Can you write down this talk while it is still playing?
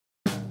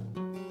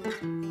I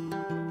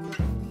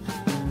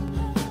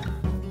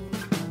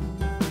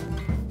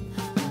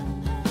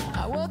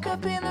woke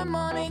up in the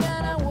morning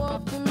and I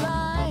walked the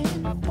line.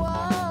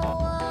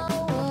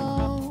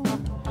 Whoa.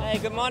 Hey,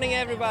 good morning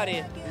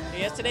everybody.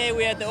 Yesterday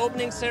we had the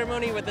opening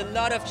ceremony with a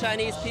lot of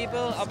Chinese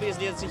people.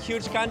 Obviously it's a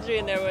huge country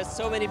and there were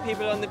so many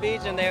people on the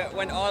beach and they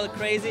went all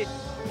crazy.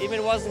 Even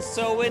it wasn't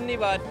so windy,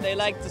 but they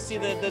liked to see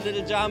the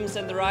little jumps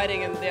and the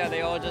riding, and yeah,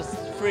 they all just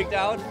freaked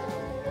out.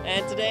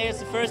 And today is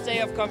the first day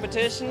of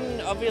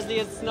competition. Obviously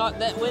it's not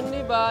that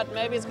windy, but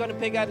maybe it's going to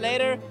pick up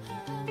later.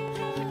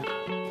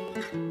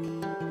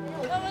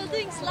 Well, we're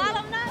doing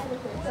slalom now,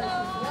 so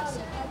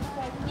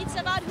it's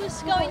about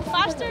who's going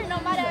faster, no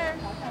matter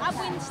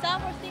upwind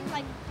stuff or things,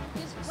 like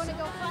you just want to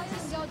go fast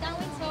and go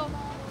downwind. So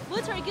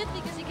boots are good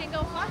because you can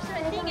go faster,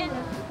 I think, and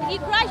if you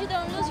crash you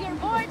don't lose your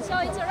board, so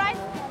it's alright.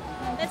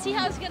 Let's see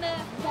how it's gonna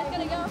go.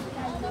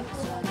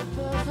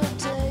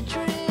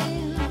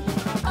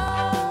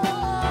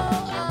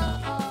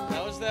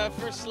 That was the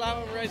first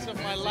slalom race of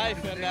my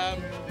life, and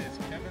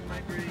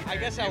I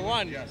guess I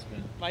won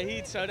my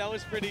heat, so that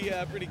was pretty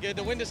good.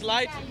 The wind is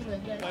light,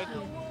 but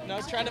I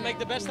was trying to make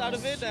the best out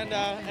of it, and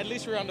at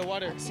least we're on the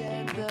water.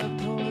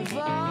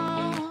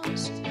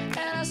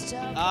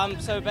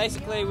 So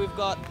basically we've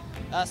got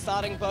a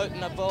starting boat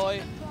and a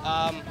buoy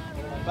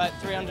about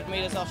 300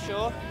 meters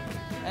offshore,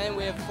 and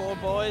we have 4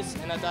 buoys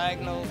in a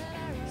diagonal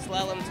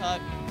slalom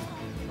type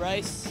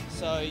race,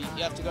 so you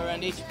have to go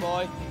around each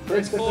buoy.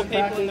 There's 4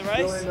 people in the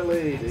race,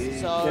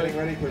 so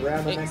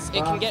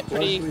it can get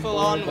pretty full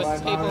on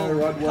with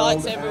people,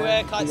 kites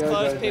everywhere, kites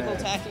close, people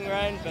tacking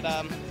around, but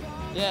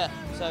yeah,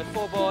 so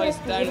 4 buoys,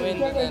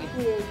 downwind, and then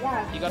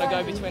you got to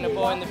go between a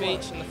buoy and the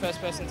beach, and the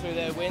first person through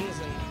there wins,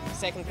 and the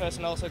second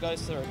person also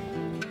goes through.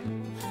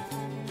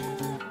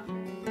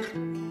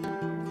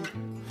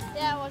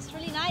 Yeah, it was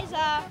really nice.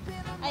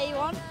 I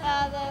won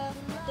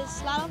the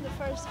slalom on the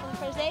first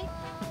day,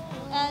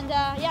 and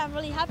yeah, I'm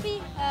really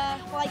happy.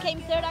 Well, I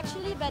came third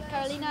actually, but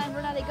Carolina and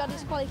Bruna, they got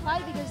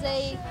disqualified because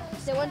they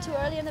went too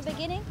early in the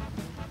beginning.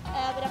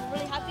 But I'm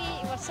really happy.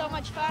 It was so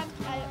much fun.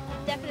 I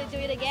definitely do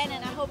it again,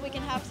 and I hope we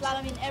can have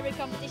slalom in every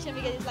competition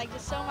because it's like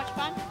just so much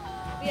fun.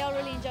 We all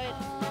really enjoy it.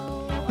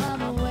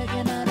 Normally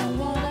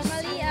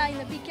in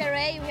the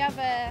PKRA we have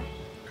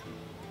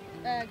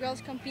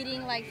girls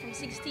competing like from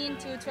 16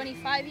 to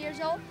 25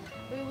 years old.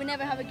 We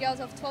never have a girls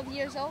of 12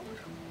 years old.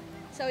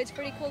 So it's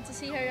pretty cool to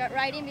see her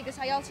riding because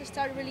I also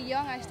started really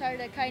young. I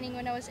started kiting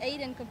when I was 8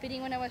 and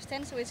competing when I was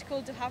 10, so it's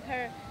cool to have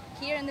her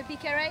here in the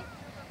PKRA.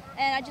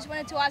 And I just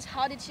wanted to ask,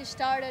 how did she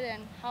start it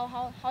and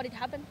how did it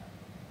happen?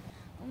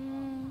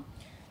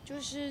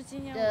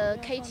 The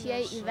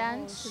KTA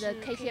event, the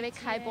KTA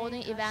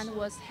kiteboarding event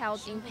was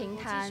held in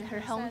Pingtan, her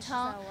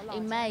hometown,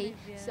 in May.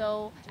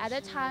 So at the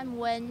time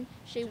when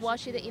she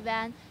watched the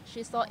event,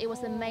 she thought it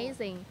was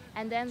amazing.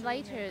 And then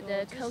later,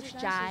 the coach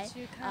Jai,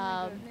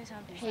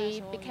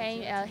 he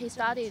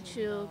started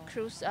to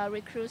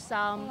recruit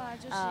some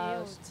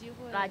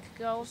like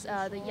girls,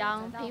 the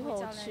young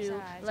people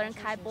to learn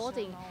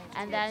kiteboarding.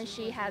 And then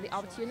she had the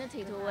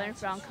opportunity to learn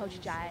from Coach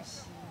Jai.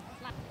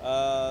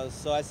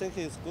 So I think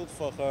it's good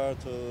for her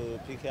to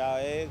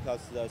PKRA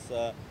because there's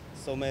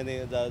so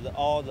many,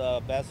 all the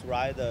best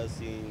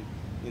riders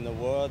in the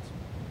world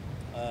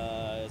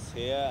is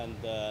here, and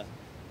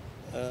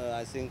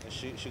I think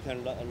she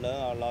can learn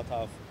a lot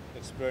of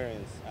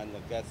experience and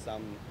get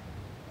some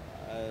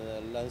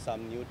learn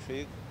some new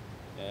trick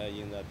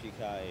in the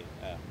PKRA.